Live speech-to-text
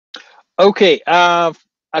Okay,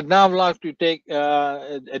 I'd now like to take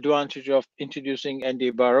advantage of introducing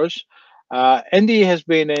Andy Barrows. Andy has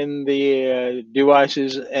been in the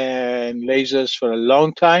devices and lasers for a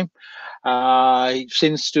long time.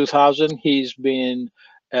 Since 2000, he's been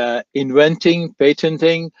inventing,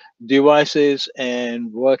 patenting devices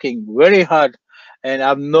and working very hard. And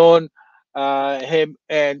I've known him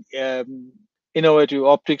and innovative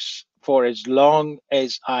optics for as long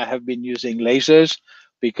as I have been using lasers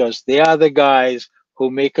because they are the guys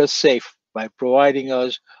who make us safe by providing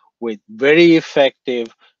us with very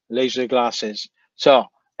effective laser glasses. So,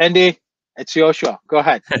 Andy, it's your show. Go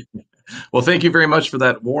ahead. Well, thank you very much for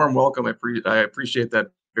that warm welcome. I appreciate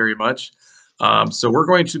that very much. So we're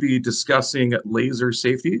going to be discussing laser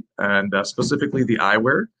safety and specifically the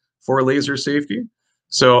eyewear for laser safety.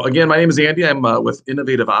 So again, my name is Andy. I'm with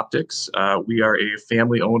Innovative Optics. We are a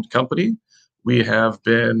family-owned company. We have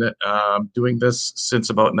been doing this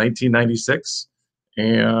since about 1996,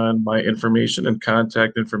 and my information and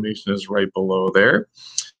contact information is right below there.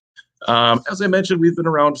 As I mentioned, we've been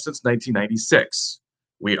around since 1996.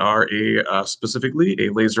 We are specifically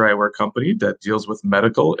a laser eyewear company that deals with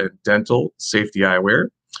medical and dental safety eyewear.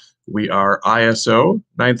 We are ISO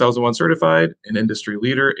 9001 certified, an industry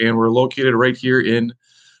leader, and we're located right here in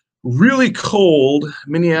really cold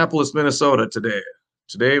Minneapolis, Minnesota today.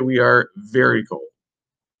 Today we are very cold.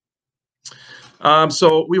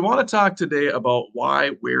 So we want to talk today about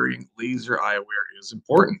why wearing laser eyewear is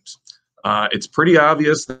important. It's pretty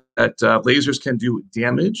obvious that lasers can do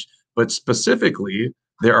damage, but specifically,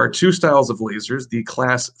 there are two styles of lasers, the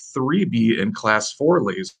class 3B and class 4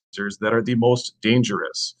 lasers that are the most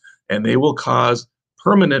dangerous, and they will cause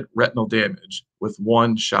permanent retinal damage with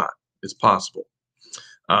one shot. It's possible.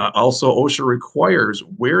 Also, OSHA requires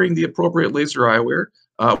wearing the appropriate laser eyewear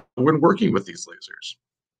when working with these lasers.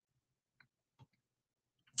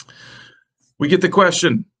 We get the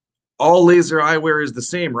question, all laser eyewear is the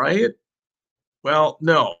same, right? Well,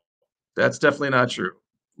 no, that's definitely not true.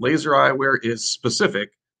 Laser eyewear is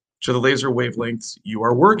specific to the laser wavelengths you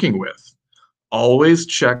are working with. Always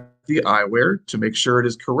check the eyewear to make sure it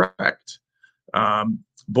is correct.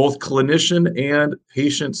 Both clinician and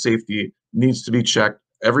patient safety needs to be checked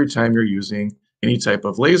every time you're using any type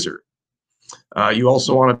of laser. You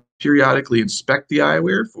also want to periodically inspect the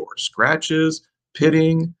eyewear for scratches,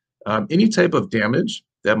 pitting, any type of damage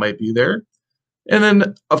that might be there. And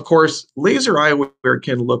then, of course, laser eyewear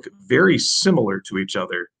can look very similar to each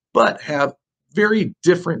other, but have very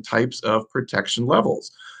different types of protection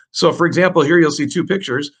levels. So, for example, here you'll see two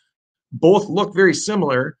pictures. Both look very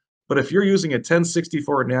similar, but if you're using a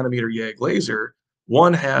 1064 nanometer YAG laser,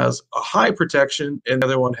 one has a high protection and the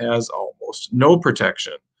other one has almost no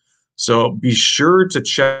protection. So be sure to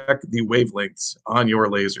check the wavelengths on your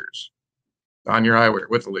lasers, on your eyewear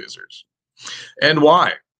with the lasers. And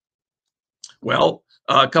why? Well,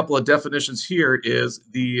 a couple of definitions here is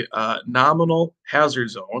the nominal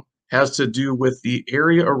hazard zone has to do with the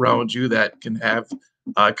area around you that can have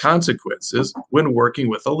consequences when working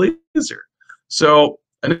with a laser. So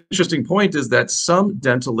an interesting point is that some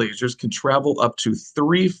dental lasers can travel up to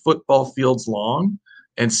 3 football fields long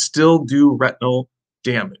and still do retinal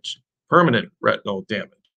damage, permanent retinal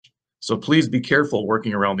damage. So please be careful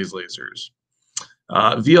working around these lasers.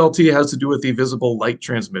 VLT has to do with the visible light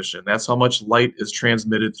transmission. That's how much light is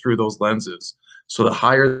transmitted through those lenses. So the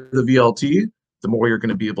higher the VLT, the more you're going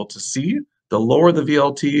to be able to see. The lower the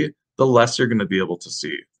VLT, the less you're going to be able to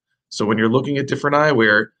see. So when you're looking at different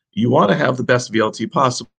eyewear, you want to have the best VLT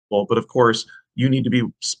possible, but of course, you need to be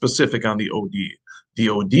specific on the OD. The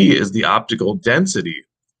OD is the optical density.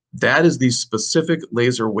 That is the specific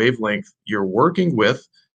laser wavelength you're working with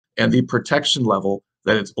and the protection level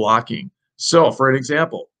that it's blocking. So for an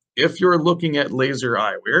example, if you're looking at laser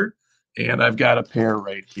eyewear, and I've got a pair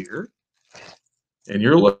right here, and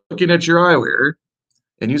you're looking at your eyewear,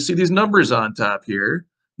 and you see these numbers on top here,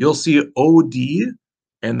 you'll see OD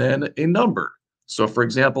and then a number. So for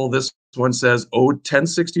example, this one says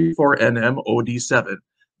 1064 NM OD7.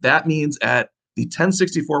 That means at the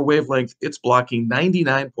 1064 wavelength, it's blocking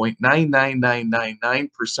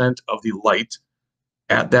 99.99999% of the light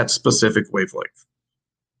at that specific wavelength.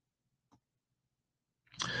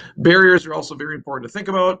 Barriers are also very important to think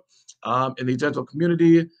about. In the dental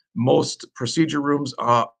community, most procedure rooms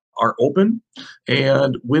are open,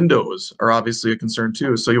 and windows are obviously a concern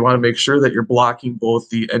too. So you want to make sure that you're blocking both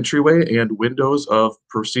the entryway and windows of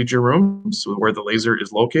procedure rooms where the laser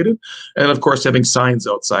is located, and of course having signs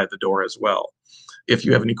outside the door as well. If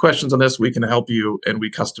you have any questions on this, we can help you, and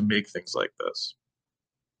we custom make things like this.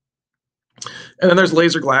 And then there's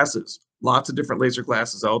laser glasses. lots of different laser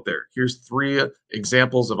glasses out there. Here's 3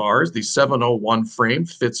 examples of ours. The 701 frame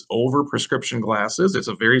fits over prescription glasses. It's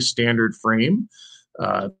a very standard frame.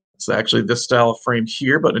 It's actually this style of frame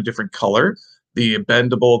here, but in a different color. The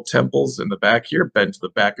bendable temples in the back here bend to the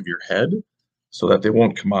back of your head so that they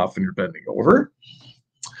won't come off when you're bending over.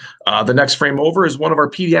 The next frame over is one of our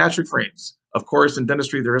pediatric frames. Of course, in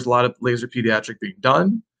dentistry, there is a lot of laser pediatric being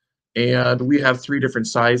done. And we have 3 different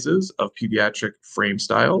sizes of pediatric frame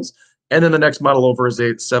styles. And then the next model over is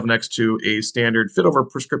a 7X2, a standard fits over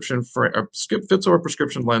prescription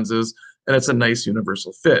lenses, and it's a nice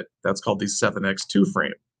universal fit. That's called the 7X2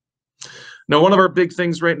 frame. Now, one of our big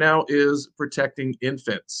things right now is protecting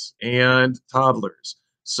infants and toddlers.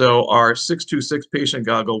 So our 626 patient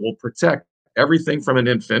goggle will protect everything from an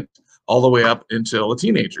infant all the way up until a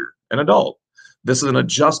teenager, an adult. This is an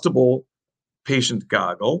adjustable patient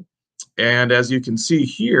goggle. And as you can see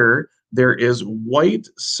here, there is white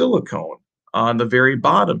silicone on the very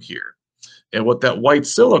bottom here. And what that white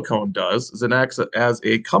silicone does is it acts as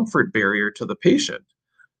a comfort barrier to the patient.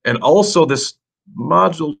 And also this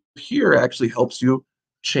module here actually helps you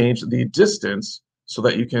change the distance so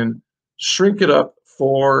that you can shrink it up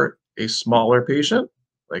for a smaller patient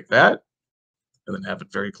like that, and then have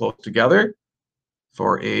it very close together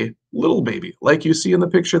for a little baby like you see in the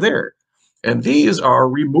picture there. And these are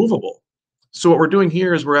removable. So what we're doing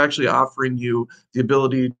here is we're actually offering you the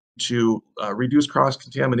ability to reduce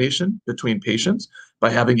cross-contamination between patients by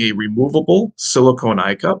having a removable silicone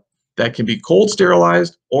eye cup that can be cold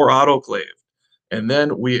sterilized or autoclaved. And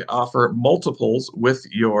then we offer multiples with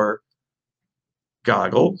your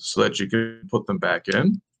goggle so that you can put them back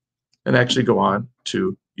in and actually go on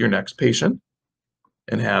to your next patient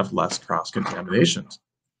and have less cross-contaminations.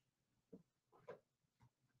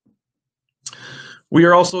 We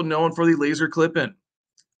are also known for the laser clip-in.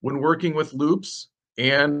 When working with loops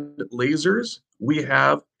and lasers, we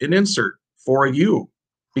have an insert for you.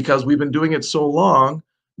 Because we've been doing it so long,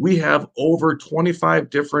 we have over 25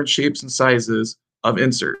 different shapes and sizes of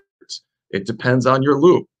inserts. It depends on your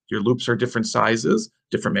loop. Your loops are different sizes,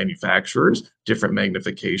 different manufacturers, different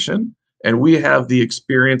magnification, and we have the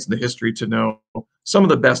experience and the history to know some of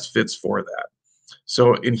the best fits for that.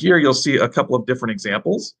 So in here, you'll see a couple of different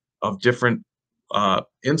examples of different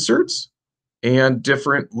inserts and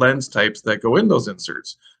different lens types that go in those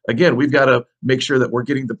inserts. Again, we've got to make sure that we're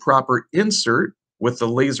getting the proper insert with the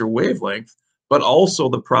laser wavelength, but also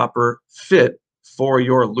the proper fit for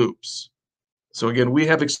your loops. So again, we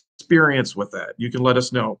have experience with that. You can let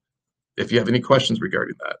us know if you have any questions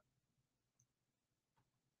regarding that.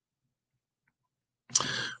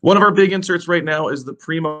 One of our big inserts right now is the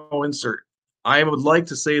Primo insert. I would like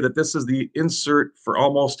to say that this is the insert for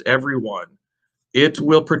almost everyone. It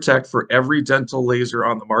will protect for every dental laser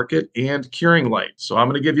on the market and curing light. So I'm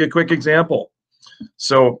going to give you a quick example.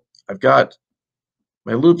 So I've got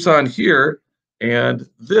my loops on here, and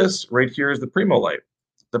this right here is the Primo light,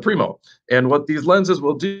 the Primo. And what these lenses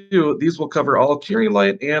will do, these will cover all curing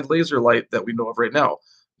light and laser light that we know of right now.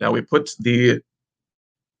 Now we put the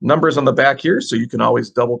numbers on the back here so you can always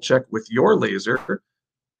double check with your laser,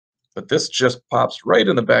 but this just pops right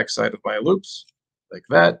in the back side of my loops like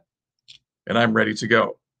that. And I'm ready to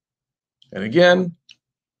go. And again,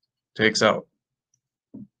 takes out.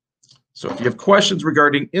 So if you have questions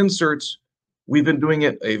regarding inserts, we've been doing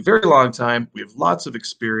it a very long time. We have lots of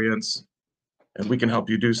experience, and we can help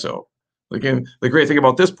you do so. Again, the great thing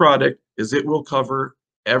about this product is it will cover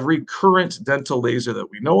every current dental laser that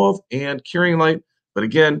we know of and curing light. But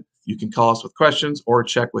again, you can call us with questions or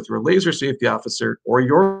check with your laser safety officer or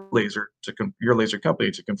your laser company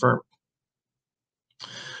to confirm.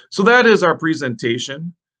 So that is our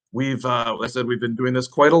presentation. We've, like I said, we've been doing this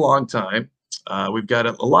quite a long time. We've got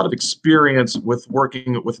a lot of experience with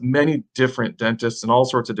working with many different dentists in all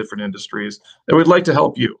sorts of different industries, and we'd like to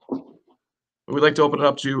help you. We'd like to open it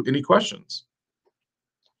up to any questions.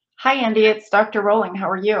 Hi, Andy. It's Dr. Rowling. How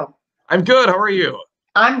are you? I'm good. How are you?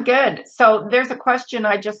 I'm good. So there's a question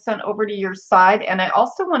I just sent over to your side, and I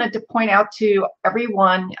also wanted to point out to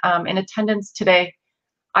everyone in attendance today,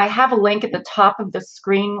 I have a link at the top of the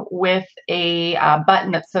screen with a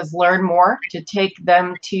button that says Learn More to take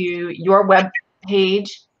them to your web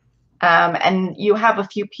page. And you have a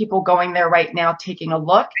few people going there right now taking a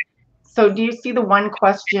look. So do you see the one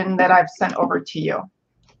question that I've sent over to you?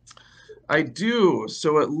 I do.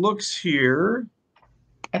 So it looks here.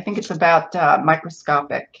 I think it's about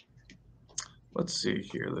microscopic. Let's see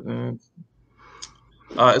here.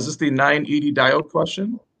 Is this the 980 diode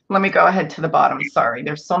question? Let me go ahead to the bottom. Sorry,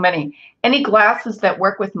 there's so many. Any glasses that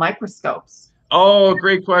work with microscopes? Oh,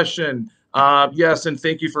 great question. Yes, and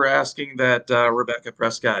thank you for asking that, Rebecca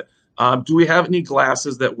Prescott. Do we have any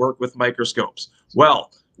glasses that work with microscopes?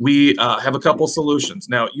 Well, we have a couple solutions.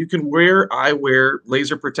 Now, you can wear eyewear,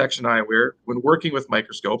 laser protection eyewear, when working with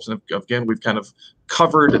microscopes. And again, we've kind of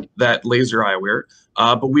covered that laser eyewear.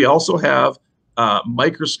 But we also have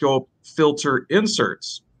microscope filter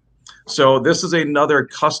inserts. So this is another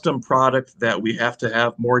custom product that we have to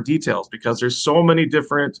have more details, because there's so many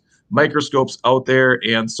different microscopes out there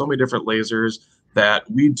and so many different lasers that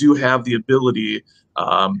we do have the ability.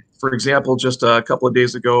 For example, just a couple of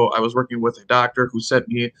days ago, I was working with a doctor who sent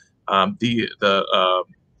me the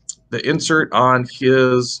insert on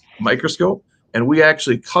his microscope, and we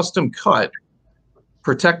actually custom cut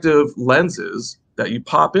protective lenses that you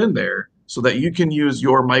pop in there so that you can use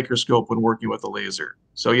your microscope when working with a laser.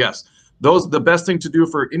 So yes, the best thing to do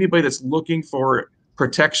for anybody that's looking for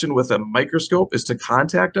protection with a microscope is to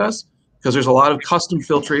contact us, because there's a lot of custom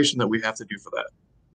filtration that we have to do for that.